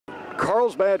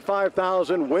Carlsbad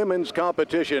 5000 women's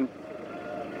competition.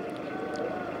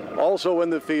 Also in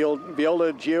the field,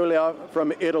 Viola Giulia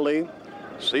from Italy.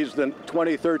 She's the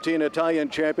 2013 Italian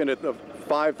champion at the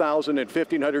 5,000 and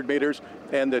 1,500 meters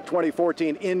and the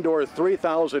 2014 indoor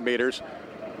 3,000 meters.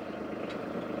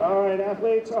 All right,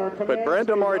 athletes are commanded. But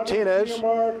Brenda Martinez, to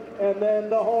your mark, and then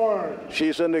the horn.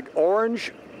 She's in the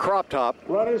orange crop top.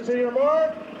 Runners to your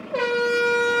mark.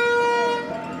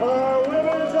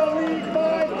 Women's Elite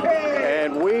 5K.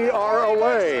 And we are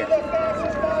away. The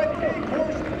fastest 5K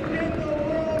course in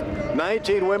the world.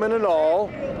 19 women in all.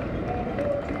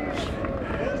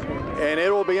 And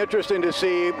it will be interesting to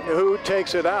see who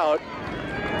takes it out.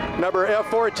 Number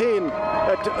F14,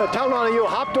 Talanoyu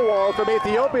Hoptawal from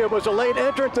Ethiopia was a late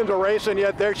entrant in the race, and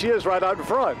yet there she is right out in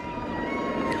front.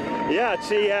 Yeah,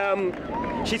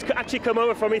 she's actually come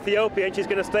over from Ethiopia, and she's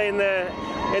going to stay in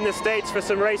the States for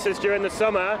some races during the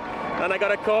summer. And I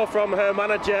got a call from her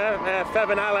manager,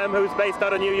 Fevin Alem, who's based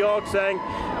out of New York, saying,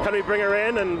 can we bring her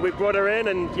in? And we brought her in,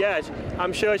 and yeah,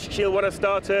 I'm sure she'll want to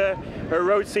start her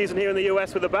road season here in the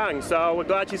US with a bang, so we're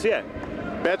glad she's here.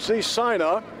 Betsy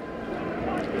Sina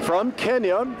from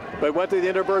Kenya, but went to the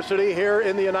university here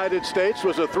in the United States,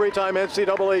 was a three-time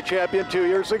NCAA champion 2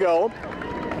 years ago.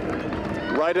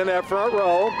 Right in that front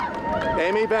row,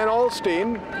 Amy Van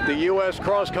Alstine, the U.S.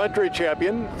 cross-country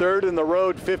champion, third in the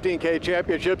road 15K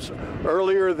championships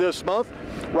earlier this month,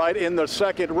 right in the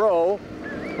second row,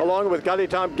 along with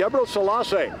Gaditam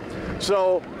Gebrselassie.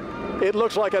 So it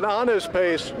looks like an honest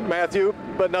pace, Matthew,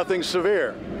 but nothing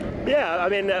severe. Yeah, I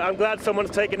mean, I'm glad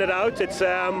someone's taken it out. It's,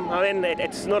 I mean,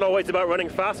 it's not always about running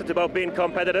fast, it's about being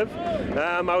competitive.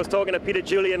 I was talking to Peter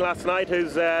Julian last night,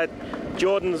 who's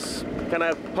Jordan's kind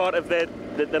of part of the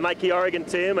Nike Oregon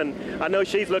team, and I know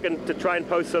she's looking to try and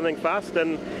post something fast,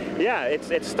 and yeah,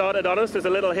 it's started on us. There's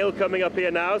a little hill coming up here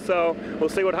now, so we'll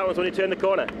see what happens when you turn the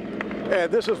corner.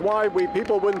 And this is why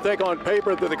people wouldn't think on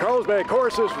paper that the Carlsbad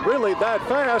course is really that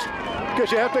fast,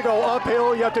 because you have to go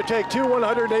uphill, you have to take two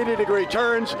 180-degree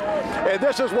turns, and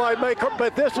this is why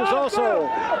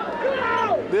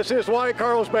this is why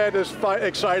Carlsbad is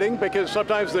exciting, because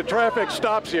sometimes the traffic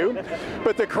stops you,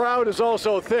 but the crowd is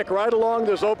also thick right along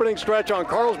this opening stretch on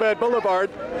Carlsbad Boulevard,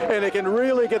 and it can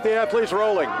really get the athletes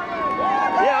rolling.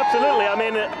 Yeah, absolutely. I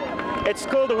mean, it's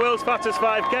called the world's fastest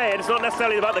 5K, and it's not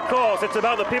necessarily about the course, it's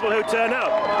about the people who turn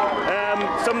out.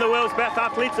 Some of the world's best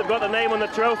athletes have got their name on the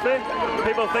trophy.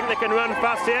 People think they can run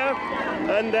fast here,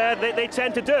 and they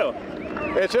tend to do.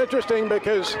 It's interesting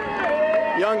because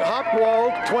young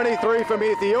Hoptawal, 23 from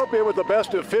Ethiopia with the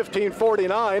best of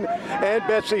 15:49, and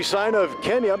Betsy Sina of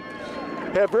Kenya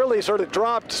have really sort of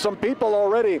dropped some people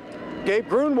already. Gabe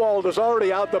Grunwald is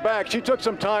already out the back. She took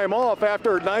some time off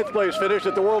after her 9th place finish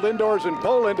at the World Indoors in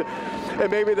Poland,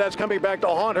 and maybe that's coming back to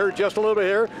haunt her just a little bit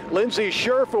here. Lindsay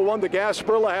Scherf, who won the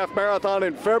Gasparilla Half Marathon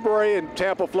in February in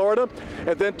Tampa, Florida,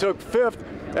 and then took 5th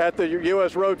at the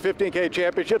U.S. Road 15K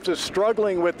Championships, is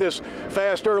struggling with this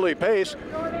fast early pace.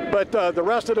 But the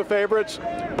rest of the favorites,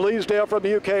 Bleasdale from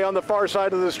the UK on the far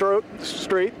side of the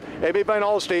street, Amy Van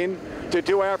Alstine,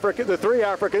 the three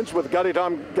Africans with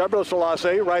Gaditam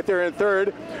Gebrselassie right there in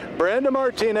third, Brenda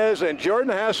Martinez and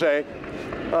Jordan Hasse,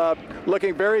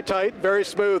 looking very tight, very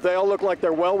smooth. They all look like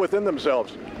they're well within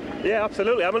themselves. Yeah,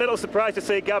 absolutely. I'm a little surprised to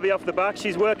see Gabby off the back.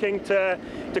 She's working to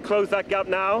close that gap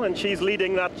now, and she's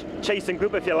leading that chasing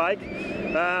group, if you like.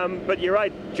 But you're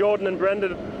right, Jordan and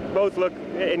Brenda both look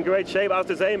in great shape, as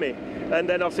does Amy. And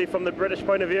then obviously from the British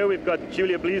point of view, we've got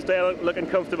Julia Bleasdale looking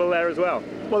comfortable there as well.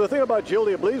 Well, the thing about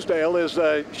Julia Bleasdale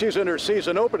is she's in her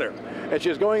season opener, and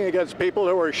she's going against people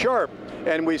who are sharp.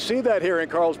 And we see that here in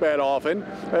Carlsbad often.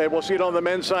 We'll see it on the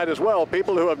men's side as well.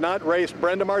 People who have not raced.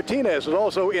 Brenda Martinez is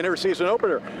also in her season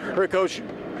opener. Her coach,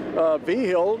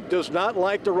 Vigil, does not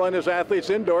like to run his athletes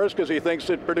indoors because he thinks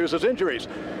it produces injuries.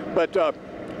 But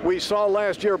we saw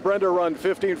last year Brenda run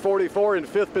 15:44 in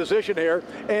 5th position here,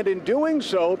 and in doing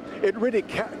so, it really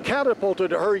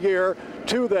catapulted her year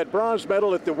to that bronze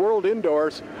medal at the World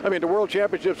Indoors, the World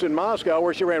Championships in Moscow,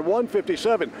 where she ran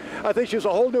 1:57. I think she's a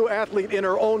whole new athlete in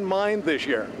her own mind this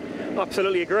year.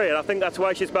 Absolutely agree, and I think that's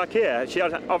why she's back here. She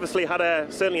obviously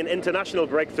had certainly an international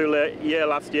breakthrough year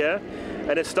last year,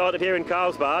 and it started here in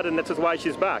Carlsbad, and this is why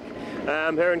she's back.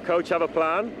 Her and coach have a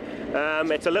plan.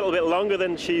 It's a little bit longer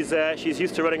than she's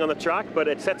used to running on the track, but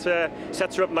it sets her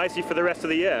up nicely for the rest of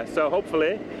the year. So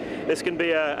hopefully this can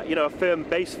be a firm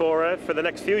base for her for the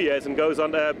next few years and goes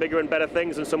on to bigger and better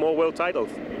things and some more world titles.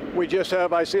 We just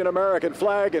have, I see an American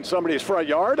flag in somebody's front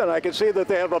yard, and I can see that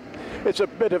they have it's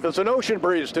an ocean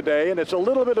breeze today, and it's a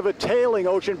little bit of a tailing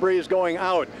ocean breeze going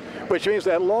out, which means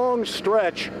that long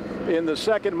stretch in the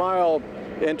second mile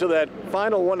into that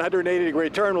final 180-degree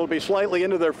turn will be slightly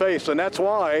into their face, and that's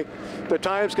why the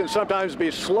times can sometimes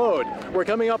be slowed. We're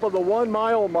coming up on the 1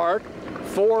 mile mark,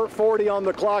 4:40 on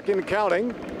the clock and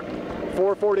counting,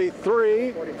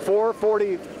 4:43,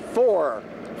 4:44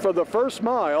 for the first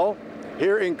mile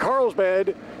here in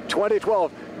Carlsbad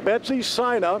 2012. Betsy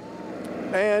Sina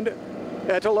and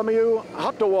Bartholomew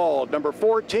Hoptewald, number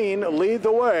 14, lead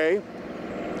the way.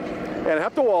 And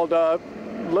Hoptewald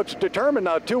looks determined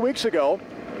now. 2 weeks ago,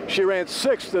 she ran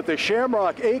 6th at the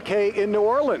Shamrock AK in New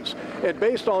Orleans. And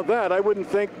based on that, I wouldn't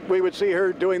think we would see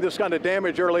her doing this kind of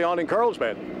damage early on in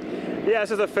Carlsbad. Yeah,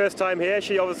 this is her first time here.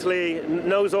 She obviously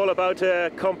knows all about her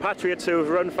compatriots who've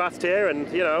run fast here.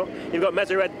 And, you know, you've got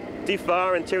Meseret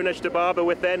Difar and Tunish Dababa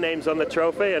with their names on the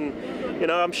trophy. And, you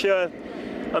know, I'm sure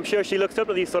she looks up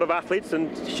to these sort of athletes, and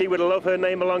she would love her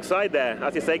name alongside there.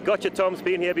 As you say, Gotcha Tom's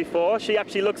been here before. She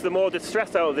actually looks the more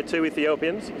distressed out of the two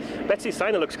Ethiopians. Betsy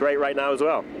Sina looks great right now as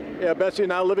well. Yeah, Betsy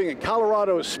now living in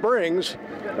Colorado Springs.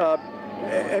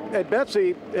 And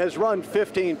Betsy has run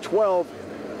 15:12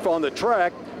 on the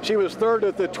track. She was 3rd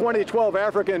at the 2012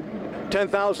 African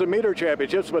 10,000 meter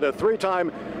championships, but a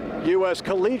 3-time U.S.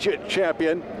 collegiate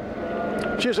champion.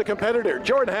 She's a competitor.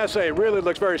 Jordan Hasse really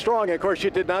looks very strong. Of course,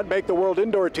 she did not make the world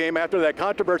indoor team after that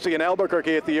controversy in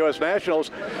Albuquerque at the U.S.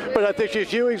 Nationals. But I think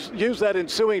she's used that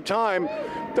ensuing time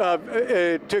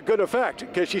to good effect,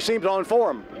 because she seems on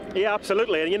form. Yeah,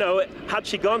 absolutely. And, you know, had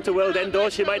she gone to World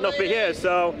Indoors, she might not be here.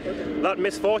 So that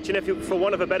misfortune, for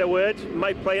want of a better word,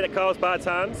 might play into Carlsbad's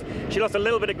hands. She lost a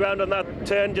little bit of ground on that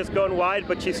turn, just going wide,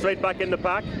 but she's straight back in the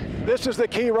pack. This is the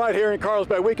key right here in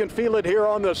Carlsbad. We can feel it here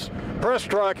on this press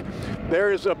truck.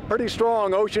 There is a pretty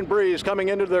strong ocean breeze coming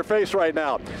into their face right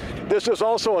now. This is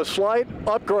also a slight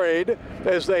upgrade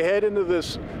as they head into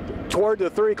this toward the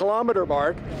 3-kilometer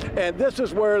mark. And this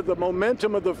is where the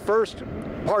momentum of the first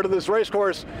part of this race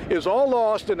course is all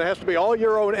lost, and it has to be all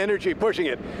your own energy pushing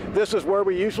it. This is where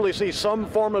we usually see some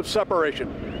form of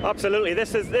separation. Absolutely.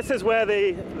 This is where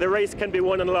the race can be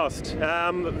won and lost.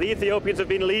 The Ethiopians have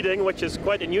been leading, which is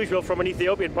quite unusual from an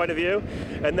Ethiopian point of view,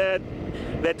 and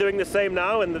they're doing the same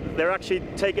now, and they're actually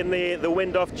taking the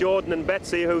wind off Jordan and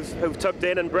Betsy, who've tucked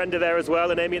in, and Brenda there as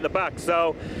well, and Amy at the back.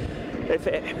 So if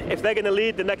they're going to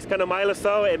lead the next kind of mile or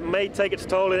so, it may take its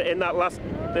toll in that last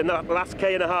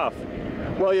K and a half.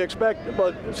 Well, you expect,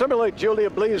 but somebody like Julia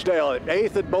Bleasdale,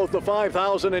 8th at both the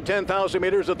 5,000 and 10,000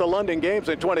 meters at the London Games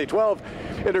in 2012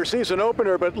 in her season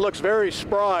opener, but looks very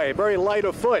spry, very light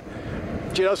of foot.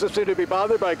 She doesn't seem to be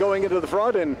bothered by going into the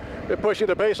front and pushing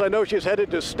the pace. I know she's headed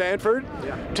to Stanford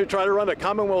to try to run a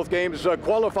Commonwealth Games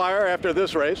qualifier after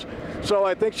this race. So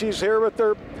I think she's here with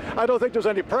her. I don't think there's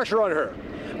any pressure on her.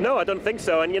 No, I don't think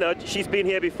so. And, you know, she's been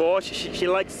here before. She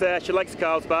likes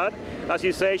Carlsbad. As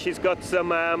you say, she's got some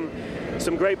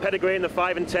great pedigree in the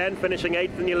 5 and 10, finishing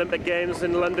 8th in the Olympic Games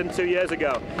in London 2 years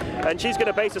ago. And she's going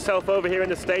to base herself over here in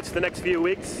the States the next few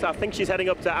weeks. I think she's heading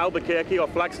up to Albuquerque or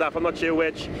Flagstaff, I'm not sure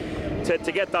which,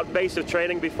 to get that base of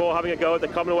training before having a go at the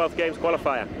Commonwealth Games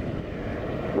qualifier.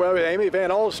 Well, Amy Van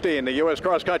Alstyne, the U.S.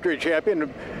 cross-country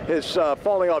champion, is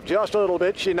falling off just a little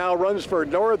bit. She now runs for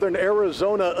Northern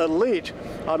Arizona Elite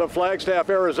out of Flagstaff,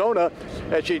 Arizona,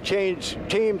 as she changed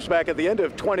teams back at the end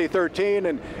of 2013,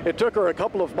 and it took her a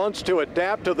couple of months to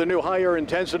adapt to the new higher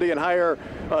intensity and higher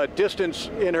distance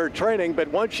in her training. But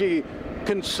once she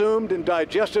consumed and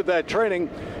digested that training,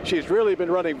 she's really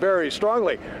been running very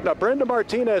strongly. Now, Brenda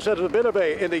Martinez has a bit of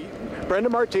Brenda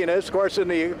Martinez, of course, in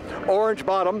the orange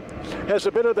bottom, has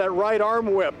a bit of that right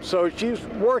arm whip. So she's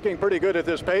working pretty good at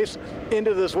this pace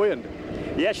into this wind.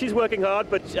 Yeah, she's working hard,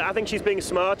 but I think she's being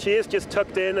smart. She is just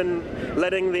tucked in and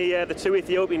letting the two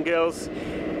Ethiopian girls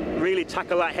really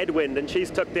tackle that headwind, and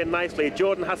she's tucked in nicely.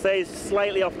 Jordan Hasse is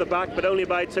slightly off the back, but only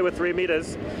by 2 or 3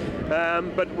 meters.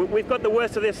 But we've got the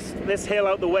worst of this hill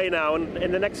out the way now, and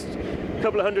in the next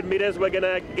couple of 100 meters we're going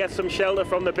to get some shelter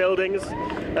from the buildings,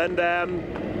 and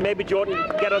maybe Jordan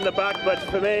get on the back. But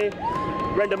for me,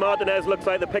 Brenda Martinez looks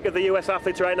like the pick of the US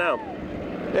athletes right now.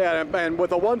 Yeah, and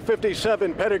with a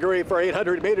 157 pedigree for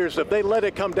 800 meters, if they let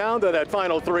it come down to that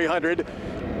final 300,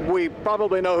 we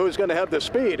probably know who's going to have the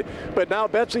speed. But now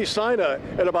Betsy Sina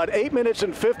at about 8 minutes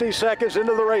and 50 seconds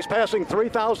into the race, passing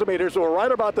 3,000 meters. We're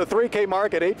right about the 3K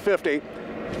mark at 8:50,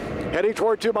 heading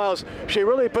toward 2 miles. She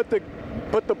really put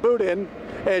the boot in,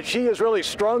 and she has really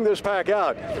strung this pack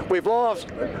out. We've lost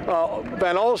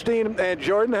Van Alstyne and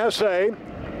Jordan Hasse.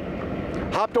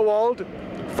 Hoptewald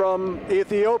from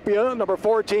Ethiopia, number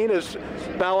 14, is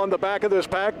Now on the back of this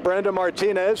pack, Brenda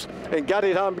Martinez and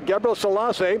Gaditam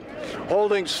Gebrselassie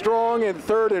holding strong in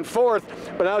third and fourth.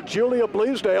 But now Julia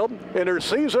Bleasdale in her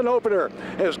season opener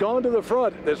has gone to the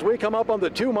front as we come up on the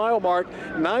 2-mile mark.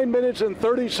 9 minutes and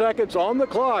 30 seconds on the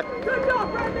clock.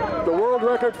 The world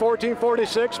record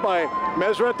 14:46 by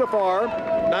Mesret Dafar,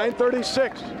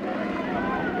 9:36.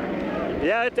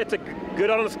 Yeah, it's a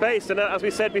good honest pace, and as we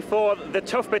said before, the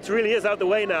tough bits really is out the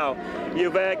way now.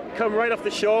 You've come right off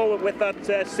the shore with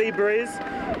that sea breeze,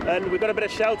 and we've got a bit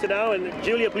of shelter now, and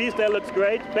Julia Bleasdale looks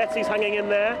great. Betsy's hanging in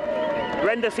there.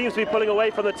 Brenda seems to be pulling away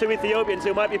from the two Ethiopians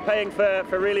who might be paying for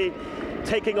really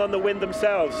taking on the wind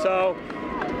themselves. So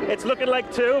it's looking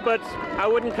like two, but I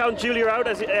wouldn't count Julia out,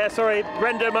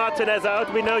 Brenda Martinez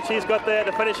out. We know she's got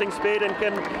the finishing speed and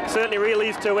can certainly reel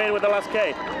these two in with the last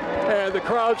K. And the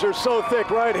crowds are so thick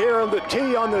right here on the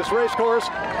tee on this race course.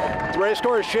 The race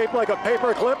course is shaped like a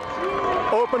paper clip,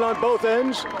 open on both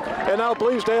ends. And now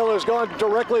Bleasdale has gone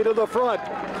directly to the front.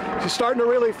 She's starting to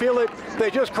really feel it.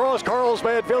 They just crossed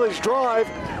Carlsbad Village Drive.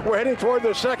 We're heading toward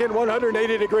the second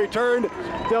 180-degree turn.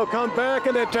 They'll come back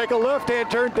and then take a left-hand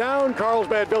turn down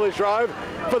Carlsbad Village Drive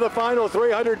for the final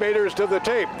 300 meters to the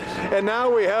tape. And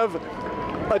now we have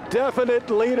a definite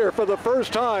leader for the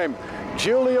first time.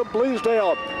 Julia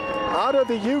Bleasdale out of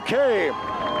the UK,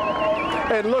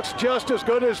 and looks just as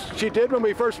good as she did when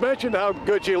we first mentioned how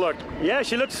good she looked. Yeah,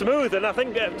 she looked smooth, and I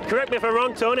think, correct me if I'm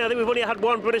wrong, Tony, I think we've only had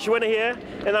one British winner here,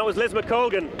 and that was Liz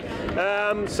McColgan.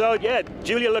 So yeah,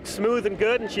 Julia looks smooth and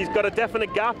good, and she's got a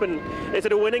definite gap. And is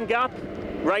it a winning gap?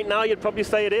 Right now, you'd probably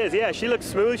say it is. Yeah, she looks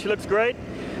smooth, she looks great,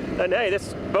 and hey,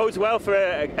 this bodes well for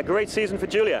a great season for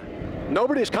Julia.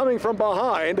 Nobody's coming from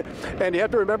behind, and you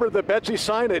have to remember that Betsy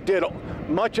Sina did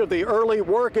much of the early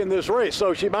work in this race,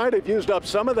 so she might have used up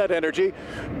some of that energy.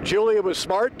 Julia was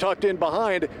smart, tucked in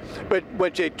behind, but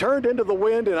when she turned into the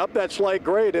wind and up that slight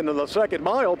grade into the second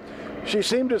mile, she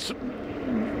seemed to,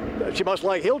 she must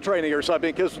like hill training or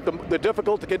something, because the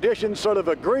difficult conditions sort of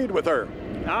agreed with her.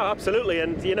 Oh, absolutely,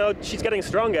 and you know, she's getting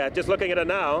stronger, just looking at her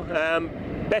now.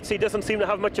 Betsy doesn't seem to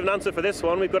have much of an answer for this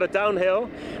one. We've got a downhill,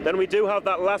 then we do have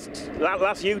that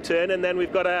last U-turn, and then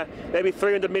we've got a maybe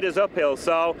 300 meters uphill.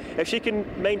 So if she can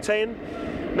maintain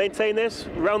this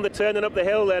round the turn and up the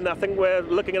hill, then I think we're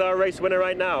looking at our race winner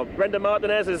right now. Brenda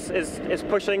Martinez is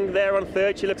pushing there on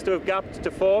third. She looks to have gapped to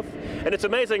fourth, and it's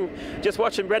amazing just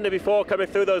watching Brenda before coming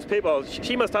through those people.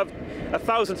 She must have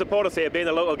 1,000 supporters here, being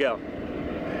a local girl.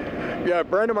 Yeah,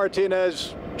 Brenda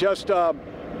Martinez just.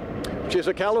 She's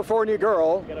a California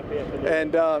girl,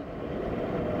 and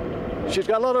she's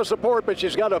got a lot of support, but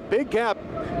she's got a big gap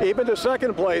even to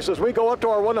second place as we go up to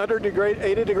our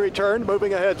 180-degree turn,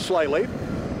 moving ahead slightly.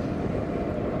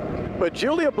 But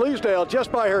Julia Bleasdale,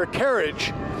 just by her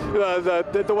carriage,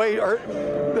 the way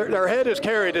her head is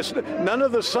carried, none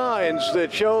of the signs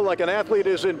that show like an athlete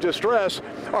is in distress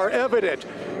are evident.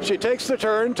 She takes the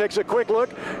turn, takes a quick look.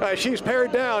 She's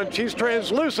pared down. She's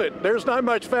translucent. There's not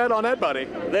much fat on that body.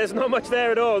 There's not much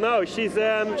there at all. No, she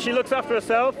looks after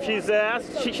herself. She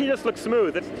just looks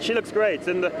smooth. She looks great.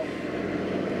 And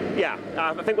yeah,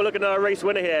 I think we're looking at our race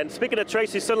winner here. And speaking of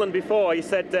Tracy Sunderland before, he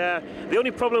said the only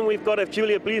problem we've got if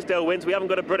Julia Bleasdale wins, we haven't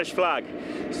got a British flag.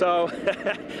 So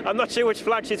I'm not sure which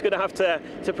flag she's going to have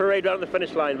to parade around the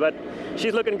finish line, but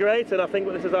she's looking great, and I think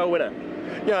this is our winner.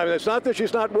 Yeah, I mean, it's not that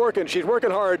she's not working. She's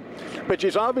working hard, but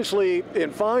she's obviously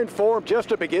in fine form just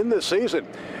to begin this season.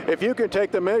 If you can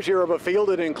take the measure of a field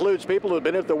that includes people who have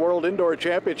been at the World Indoor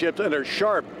Championships and are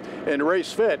sharp and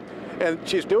race fit, and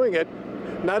she's doing it,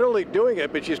 not only doing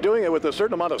it, but she's doing it with a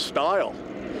certain amount of style.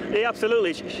 Yeah,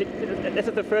 absolutely. This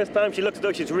is the first time she looks as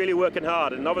though she's really working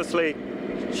hard, and obviously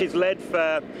she's led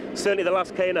for certainly the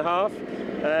last K and a half.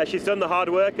 She's done the hard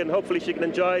work, and hopefully she can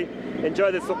enjoy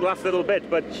this last little bit.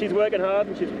 But she's working hard,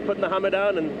 and she's putting the hammer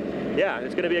down, and yeah,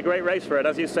 it's going to be a great race for it.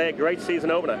 As you say, a great season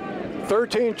opener.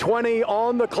 13:20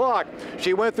 on the clock.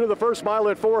 She went through the first mile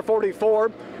in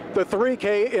 4:44, the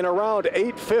 3K in around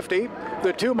 8:50,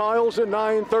 the 2 miles in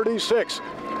 9:36.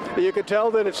 You can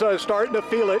tell that it's starting to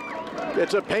feel it.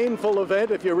 It's a painful event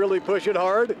if you really push it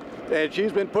hard, and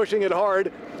she's been pushing it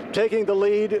hard, taking the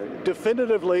lead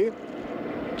definitively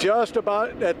just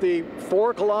about at the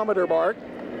 4-kilometer mark.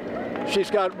 She's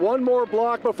got one more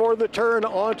block before the turn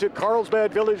onto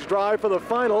Carlsbad Village Drive for the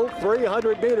final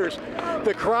 300 meters.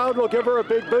 The crowd will give her a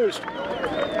big boost.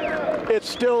 It's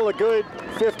still a good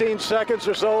 15 seconds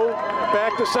or so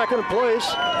back to second place.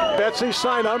 Betsy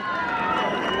Sina.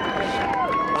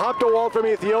 Hoptewald from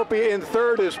Ethiopia in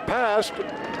third is past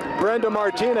Brenda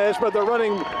Martinez, but they're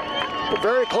running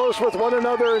very close with one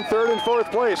another in third and fourth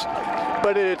place.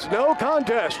 But it's no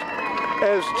contest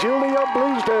as Julia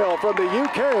Bleasdale from the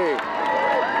UK.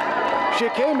 She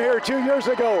came here 2 years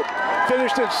ago,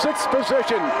 finished in 6th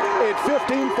position in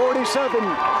 15:47.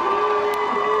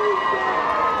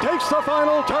 Takes the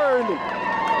final turn.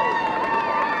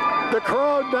 The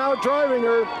crowd now driving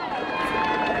her.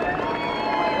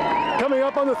 Coming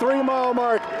up on the 3-mile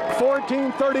mark,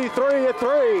 14:33 at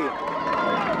 3.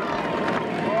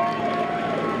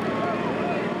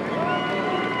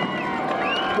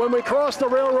 When we cross the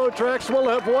railroad tracks, we'll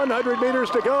have 100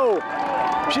 meters to go.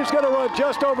 She's going to run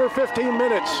just over 15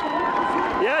 minutes.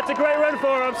 Yeah, it's a great run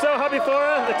for her. I'm so happy for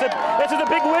her. This is a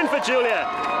big win for Julia.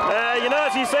 You know,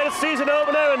 as you said, it's season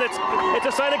opener, and it's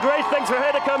a sign of great things for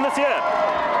her to come this year.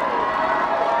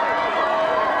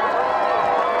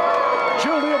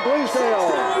 Julia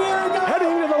Bleasdale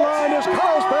heading to the line as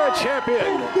Carlsbad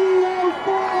champion.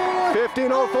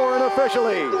 15:04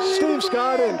 unofficially. Steve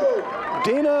Scott and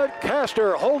Dina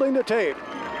Castor holding the tape.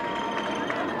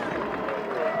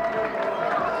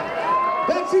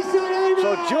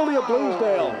 So Julia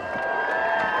Bleasdale,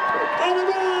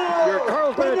 your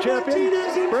Carlsbad champion.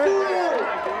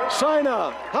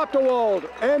 Sina Hoptewald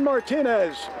and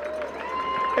Martinez.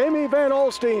 Amy Van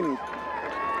Olstein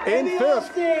in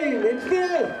 5th.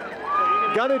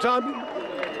 Ganitan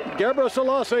Gebra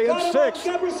Selassie in 6th.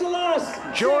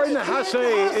 Jordan Hasse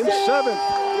in 7th.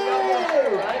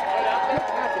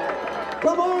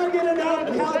 From Oregon and out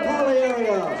Cal Poly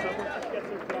area.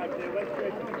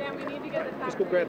 Just go grab